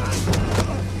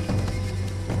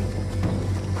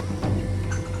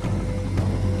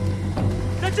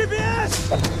 The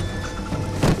GPS!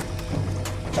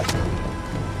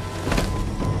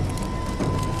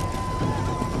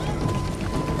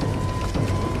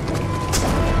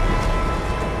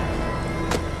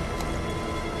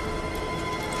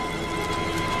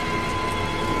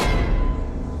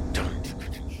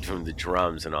 The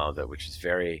drums and all of that, which is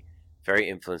very, very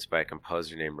influenced by a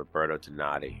composer named Roberto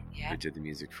Donati, who did the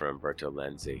music for Umberto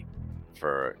Lenzi,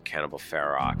 for Cannibal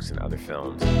Ferox and other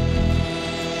films.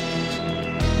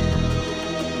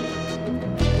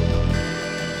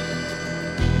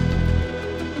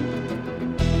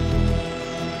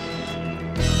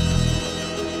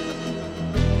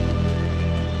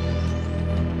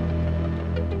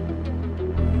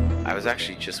 I was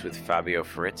actually just with Fabio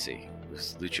Farizzi,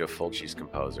 who's Lucio Fulci's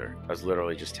composer. I was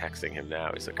literally just texting him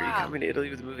now. He's like, "Are you coming to Italy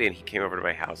with the movie?" And he came over to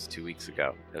my house 2 weeks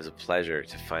ago. It was a pleasure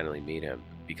to finally meet him,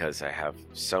 because I have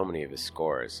so many of his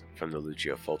scores from the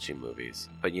Lucio Fulci movies.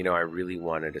 But I really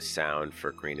wanted a sound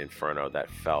for Green Inferno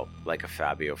that felt like a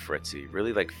Fabio Farizzi,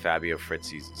 really like Fabio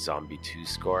Farizzi's Zombie 2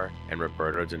 score and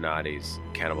Roberto Donati's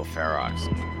Cannibal Ferox.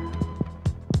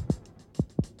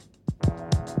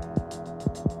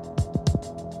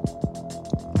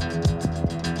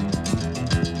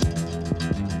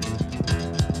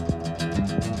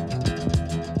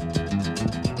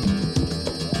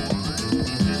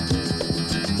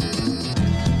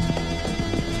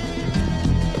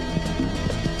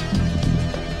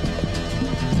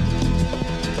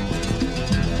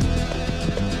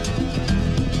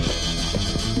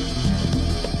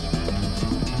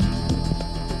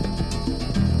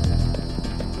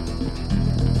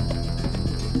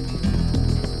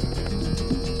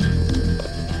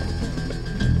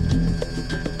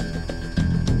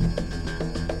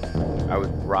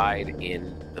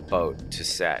 In the boat to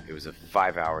set. It was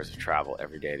 5 hours of travel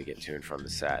every day to get to and from the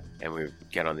set, and we would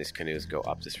get on these canoes, go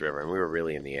up this river, and we were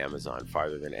really in the Amazon,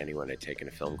 farther than anyone had taken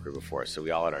a film crew before. So we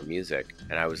all had our music,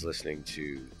 and I was listening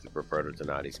to the Roberto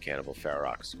Donati's Cannibal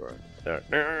Ferox score.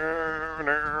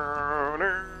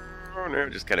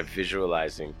 just kind of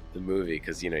visualizing the movie,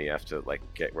 because you have to like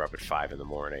we're up at 5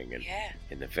 a.m. and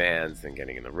in the vans, then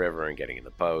getting in the river and getting in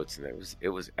the boats, and it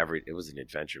was an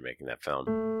adventure making that film.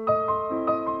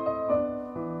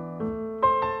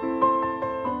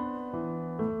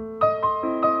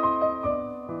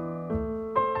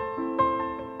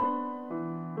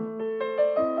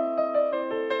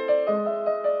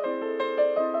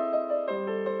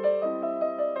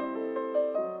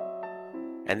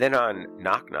 And then on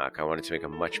Knock Knock, I wanted to make a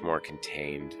much more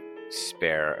contained,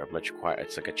 spare, much quiet.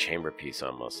 It's like a chamber piece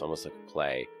almost like a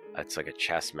play. It's like a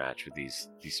chess match with these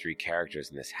 3 characters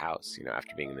in this house,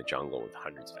 after being in the jungle with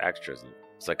hundreds of extras. And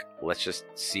it's like, let's just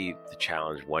see the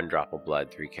challenge, 1 drop of blood,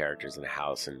 3 characters in a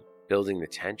house, and building the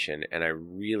tension. And I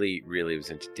really, really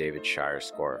was into David Shire's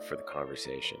score for The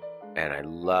Conversation. And I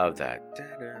love that,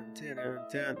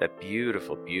 that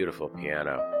beautiful, beautiful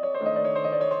piano.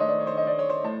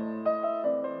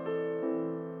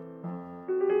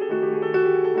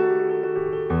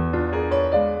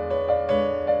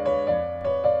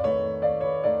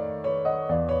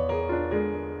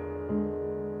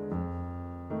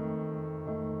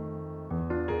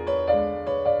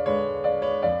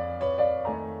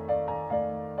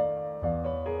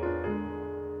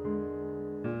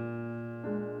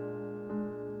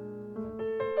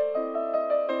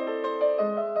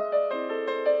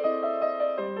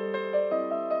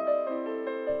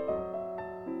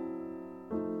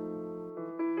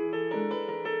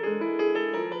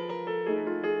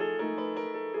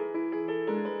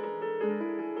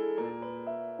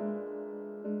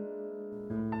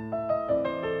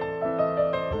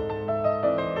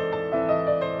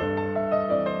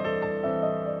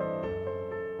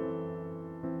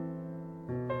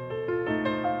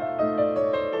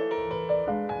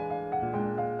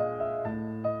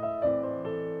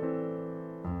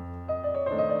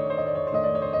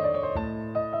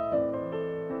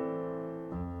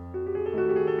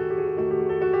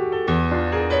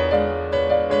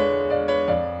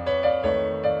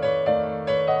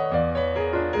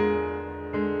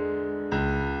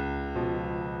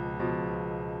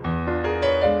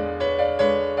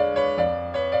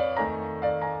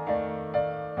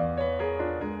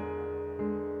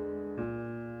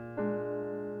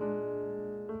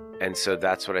 And so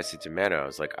that's what I said to Menno. I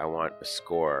was like, I want a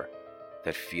score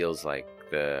that feels like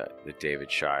the David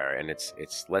Shire. And it's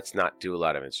let's not do a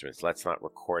lot of instruments. Let's not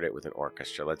record it with an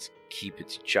orchestra. Let's keep it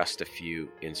to just a few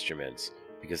instruments,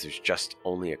 because there's just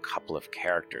only a couple of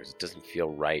characters. It doesn't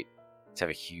feel right to have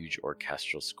a huge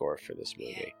orchestral score for this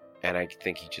movie. And I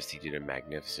think he did a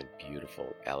magnificent,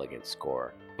 beautiful, elegant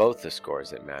score. Both the scores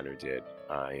that Manu did,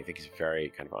 I think he's a very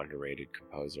kind of underrated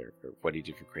composer. What he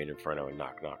did for Green Inferno and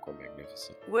Knock Knock were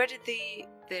magnificent. Where did the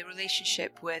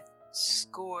relationship with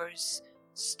scores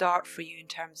start for you in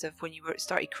terms of when you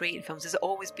started creating films? Has it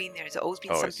always been there? Has it always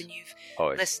been something you've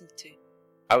listened to?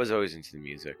 I was always into the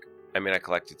music. I mean, I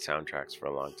collected soundtracks for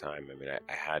a long time.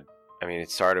 I mean,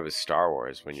 it started with Star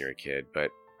Wars when you're a kid,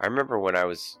 but I remember when I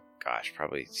was,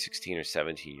 probably 16 or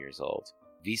 17 years old,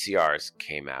 VCRs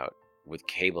came out with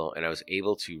cable, and I was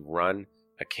able to run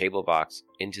a cable box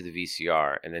into the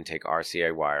VCR and then take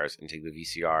RCA wires and take the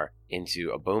VCR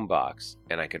into a boombox,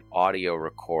 and I could audio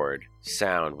record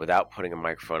sound without putting a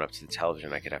microphone up to the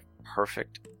television. I could have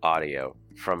perfect audio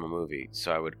from a movie,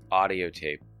 so I would audio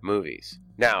tape movies.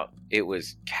 Now, it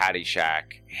was Caddyshack,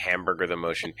 Hamburger the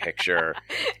Motion Picture,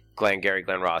 Glengarry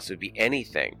Glen Ross. It would be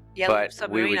anything. Yellow but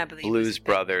Submarine, we would, I believe, Blues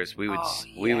Brothers. We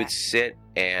would sit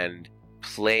and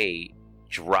play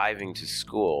driving to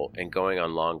school and going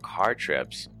on long car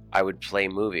trips. I would play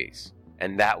movies,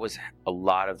 and that was a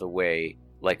lot of the way.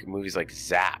 Like movies like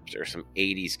Zapped or some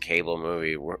 80s cable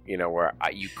movie where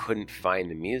you couldn't find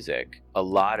the music. A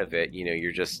lot of it,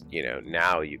 you're just,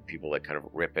 now people like kind of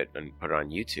rip it and put it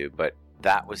on YouTube. But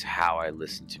that was how I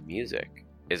listened to music,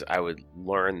 is I would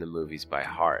learn the movies by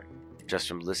heart just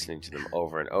from listening to them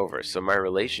over and over. So my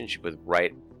relationship with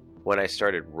when I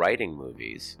started writing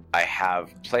movies, I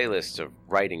have playlists of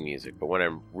writing music, but when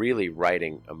I'm really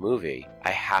writing a movie,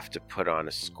 I have to put on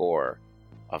a score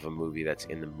of a movie that's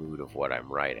in the mood of what I'm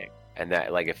writing. And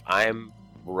that, like, if I'm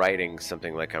writing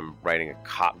something like I'm writing a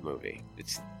cop movie,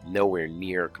 it's nowhere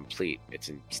near complete. It's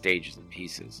in stages and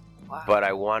pieces. Wow. But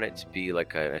I want it to be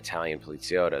like an Italian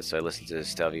Poliziotta, so I listen to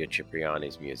Stelvio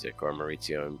Cipriani's music or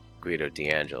Maurizio and Guido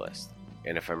De Angelis.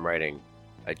 And if I'm writing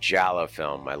a Giallo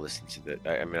film, I listen to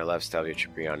I love Stelvio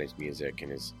Cipriani's music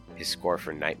and his score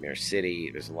for Nightmare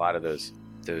City. There's a lot of those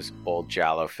old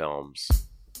Giallo films.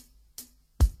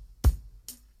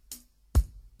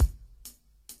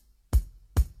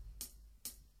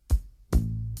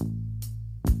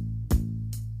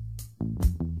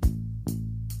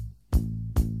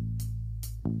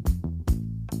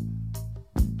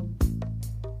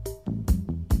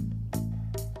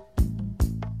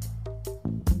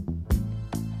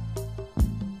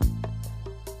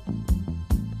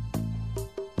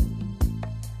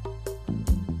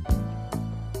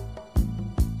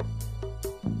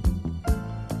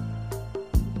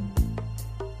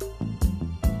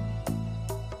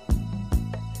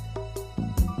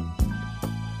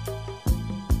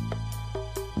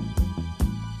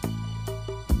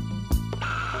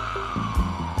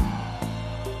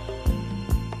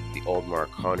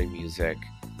 Morricone music.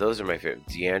 Those are my favorite.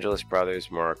 DeAngelis Brothers,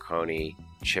 Morricone,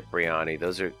 Cipriani.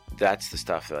 That's the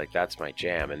stuff that's my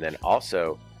jam. And then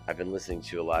also, I've been listening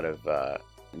to a lot of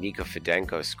Nico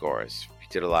Fidenco scores. He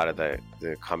did a lot of the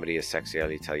Commedia Sexy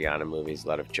all'Italiana movies, a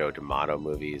lot of Joe D'Amato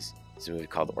movies. There's a movie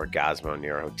called Orgasmo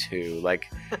Nero 2.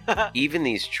 Even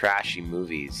these trashy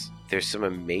movies, there's some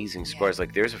amazing scores.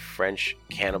 There's a French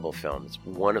cannibal film. It's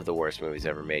one of the worst movies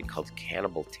ever made, called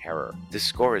Cannibal Terror. The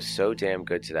score is so damn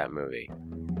good to that movie.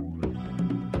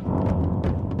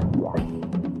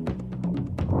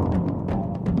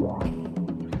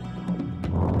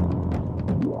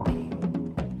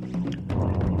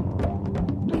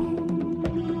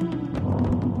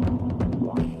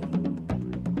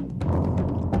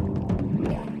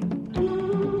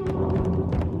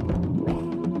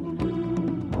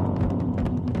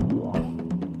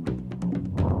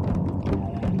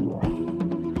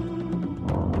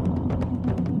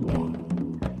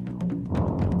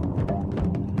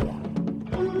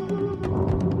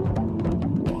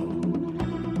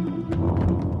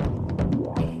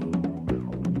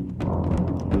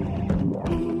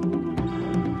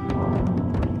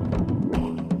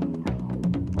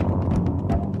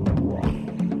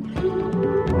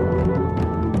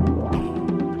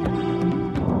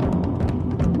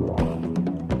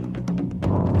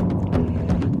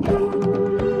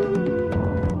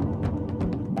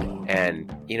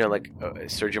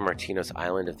 Sergio Martino's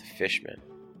Island of the Fishmen.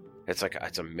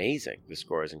 It's amazing. The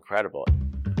score is incredible.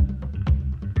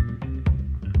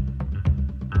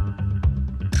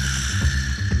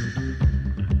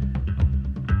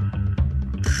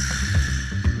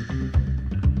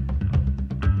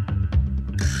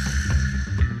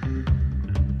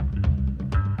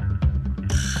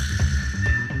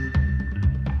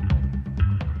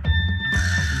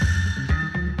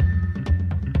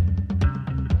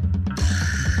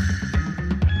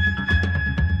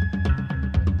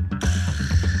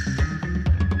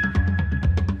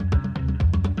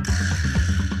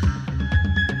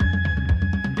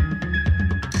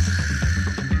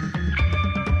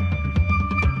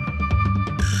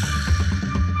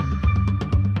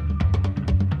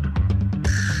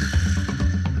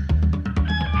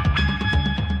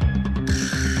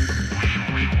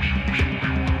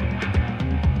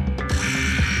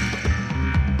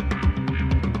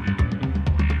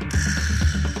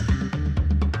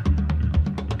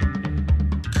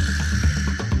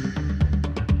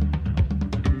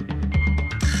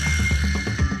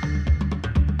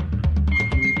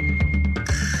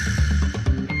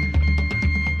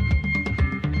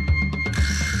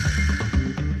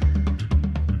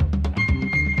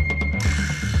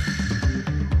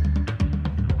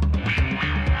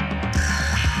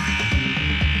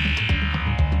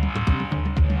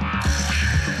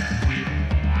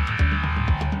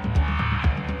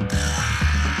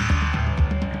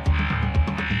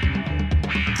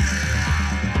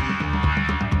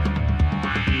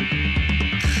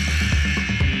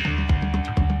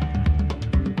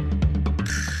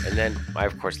 I,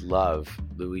 of course, love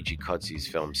Luigi Cozzi's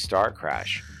film Star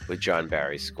Crash with John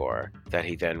Barry's score that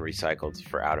he then recycled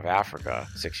for Out of Africa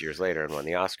 6 years later and won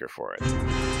the Oscar for it.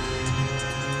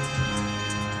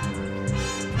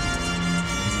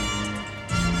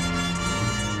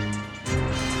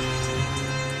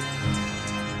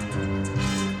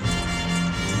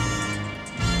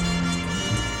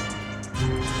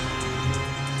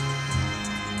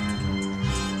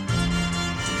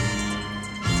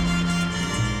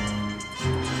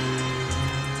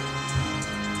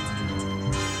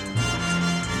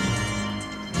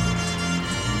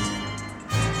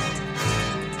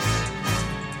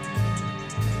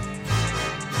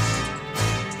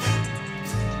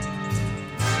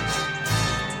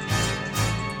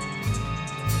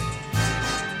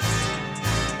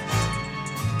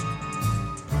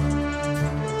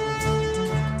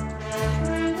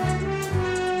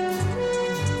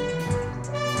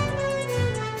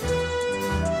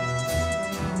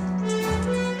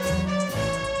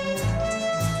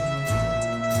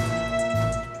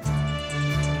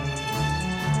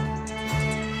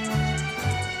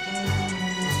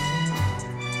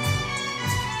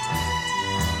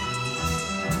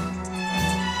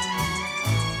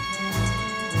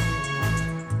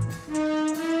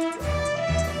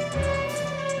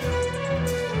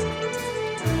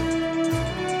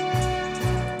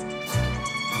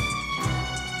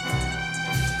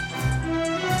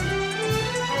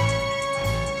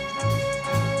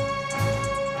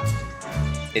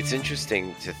 It's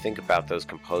interesting to think about those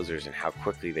composers and how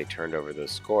quickly they turned over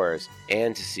those scores,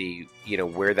 and to see,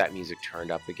 where that music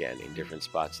turned up again in different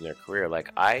spots in their career.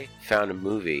 I found a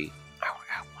movie, I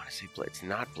want to to say it's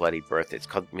not Bloody Birthday. It's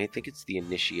called, I think it's The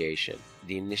Initiation.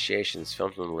 The Initiation is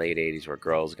filmed in the late 80s where a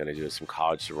girl's going to do some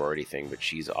college sorority thing, but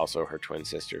she's also her twin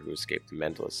sister who escaped the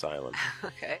mental asylum.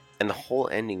 Okay. And the whole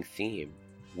ending theme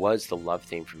was the love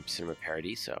theme from Cinema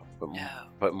Paradiso.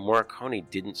 But Morricone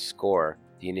didn't score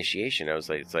The Initiation. I was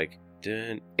like, it's like,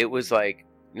 dun. It was like,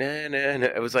 nah, nah, nah.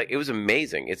 It was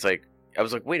amazing. It's like, I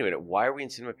was like, wait a minute, why are we in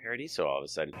Cinema Paradiso all of a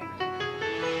sudden?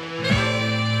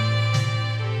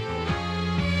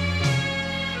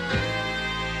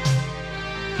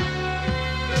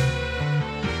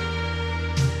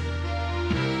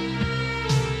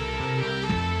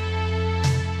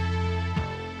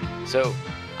 So,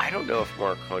 I don't know if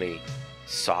Morricone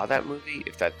saw that movie,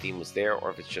 if that theme was there, or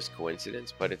if it's just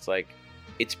coincidence, but it's like,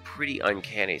 it's pretty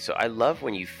uncanny. So I love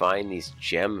when you find these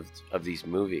gems of these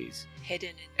movies.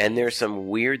 Hidden. And there's some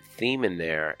weird theme in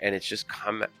there, and it's just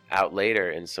come out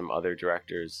later in some other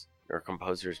director's or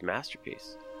composer's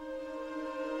masterpiece.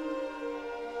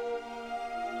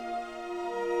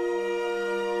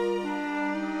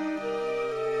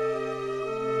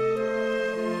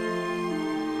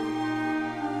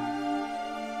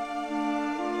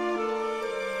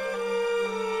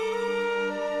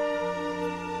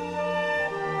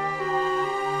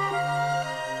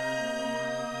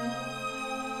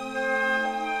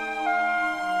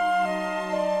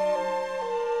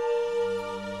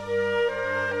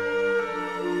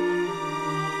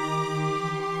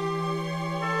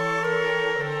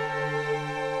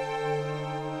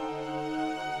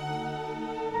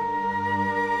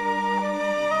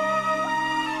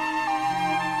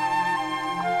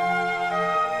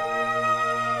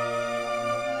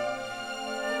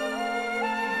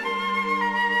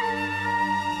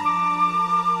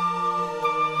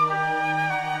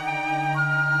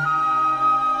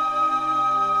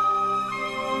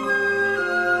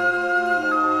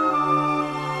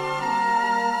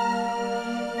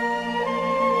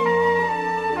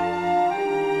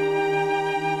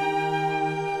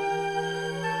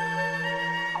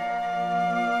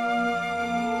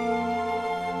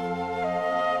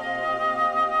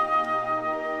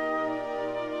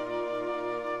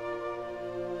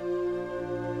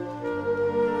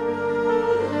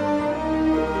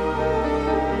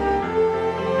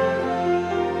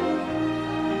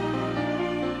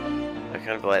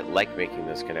 I like making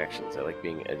those connections. I like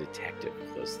being a detective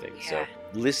of those things. Yeah.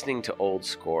 So listening to old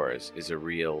scores is a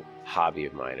real hobby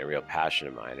of mine, a real passion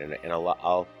of mine. And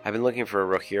I've been looking for a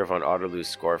Rogier von Otterloo's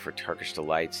score for Turkish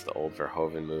Delights, the old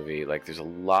Verhoeven movie. Like, there's a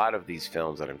lot of these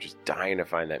films that I'm just dying to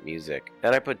find that music.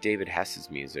 Then I put David Hess's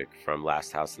music from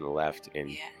Last House on the Left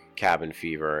in Cabin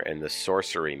Fever, and the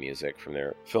Sorcery music from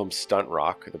their film Stunt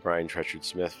Rock, the Brian Trechard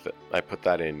Smith. I put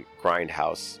that in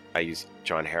Grindhouse. I used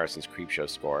John Harrison's Creepshow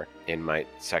score in my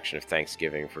section of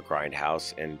Thanksgiving for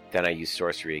Grindhouse, and then I used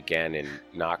Sorcery again in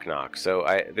Knock Knock. So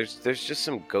there's just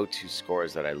some go-to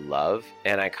scores that I love,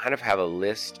 and I kind of have a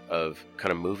list of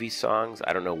kind of movie songs.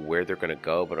 I don't know where they're going to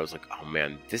go, but I was like, oh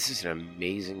man, this is an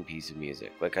amazing piece of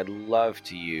music. Like, I'd love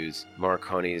to use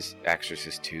Morricone's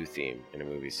Exorcist 2 theme in a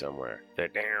movie somewhere.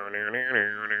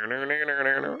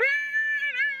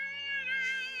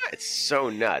 It's so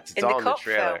nuts. It's all in the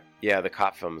trailer. Film. Yeah, the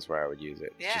cop film is where I would use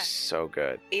it. It's just so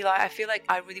good. Eli, I feel like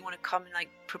I really want to come and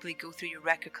probably go through your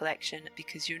record collection,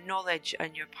 because your knowledge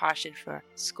and your passion for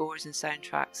scores and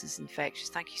soundtracks is infectious.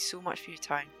 Thank you so much for your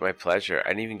time. My pleasure. I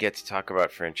didn't even get to talk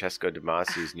about Francesco De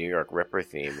Masi's New York Ripper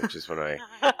theme, which is one of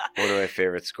my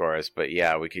favorite scores. But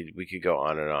yeah, we could go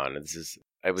on and on.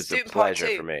 It was a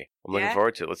pleasure for me. I'm looking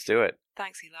forward to it. Let's do it.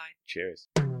 Thanks, Eli. Cheers.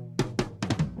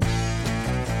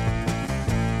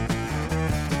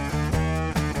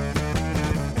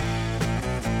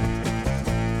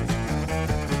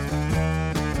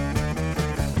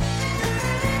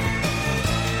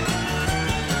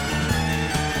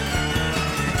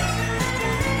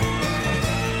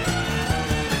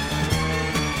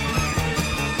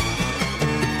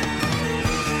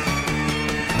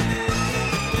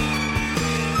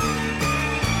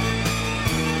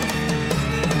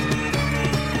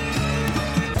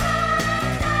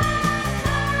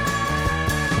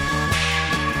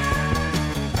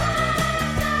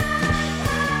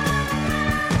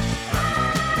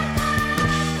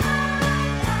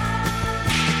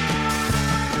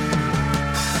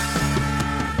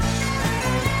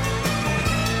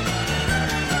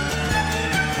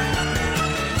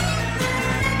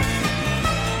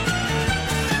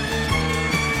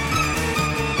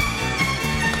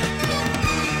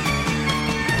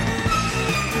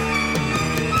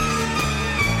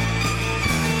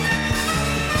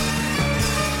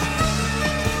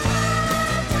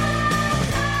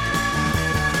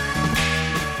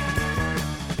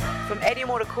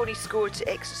 Morricone's score to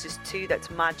Exorcist II, that's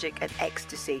Magic and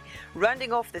Ecstasy,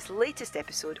 rounding off this latest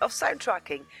episode of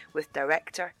Soundtracking with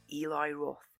director Eli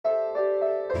Roth.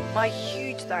 My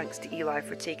huge thanks to Eli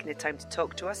for taking the time to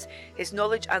talk to us. His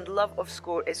knowledge and love of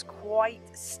score is quite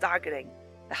staggering.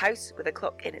 The House with a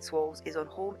Clock in Its Walls is on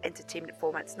home entertainment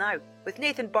formats now, with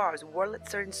Nathan Barr's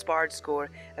Wurlitzer-inspired score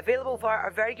available via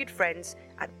our very good friends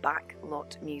at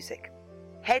Backlot Music.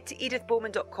 Head to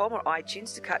edithbowman.com or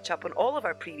iTunes to catch up on all of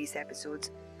our previous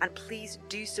episodes, and please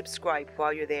do subscribe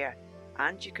while you're there.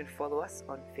 And you can follow us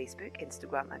on Facebook,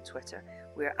 Instagram and Twitter.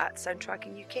 We're at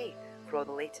Soundtracking UK for all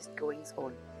the latest goings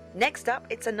on. Next up,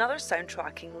 it's another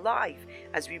Soundtracking Live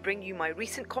as we bring you my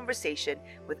recent conversation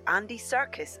with Andy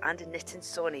Serkis and Nitin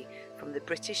Sawhney from the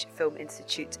British Film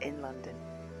Institute in London.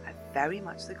 I very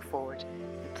much look forward to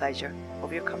the pleasure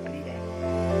of your company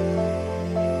then.